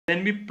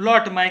When we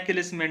plot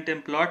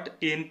Michaelis-Menten plot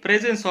in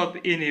presence of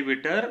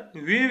inhibitor,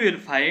 we will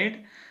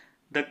find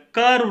the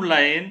curved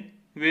line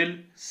will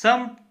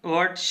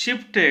somewhat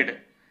shifted,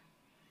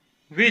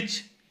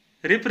 which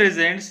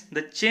represents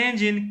the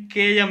change in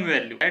Km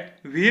value.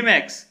 At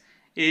Vmax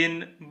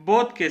in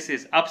both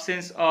cases,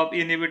 absence of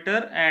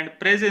inhibitor and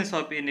presence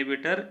of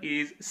inhibitor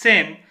is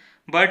same,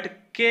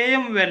 but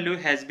Km value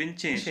has been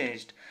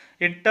changed.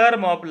 In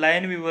term of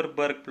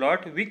Lineweaver-Burk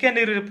plot, we can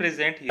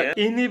represent here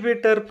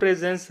inhibitor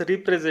presence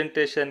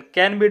representation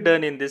can be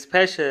done in this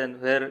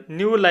fashion, where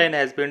new line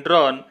has been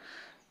drawn,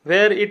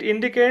 where it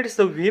indicates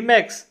the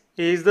Vmax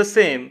is the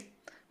same,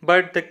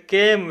 but the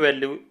Km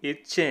value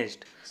is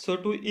changed. So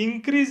to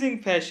increasing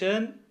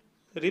fashion,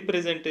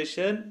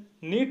 representation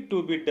need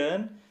to be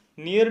done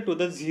near to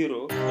the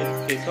zero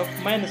in case of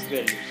minus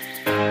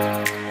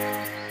values.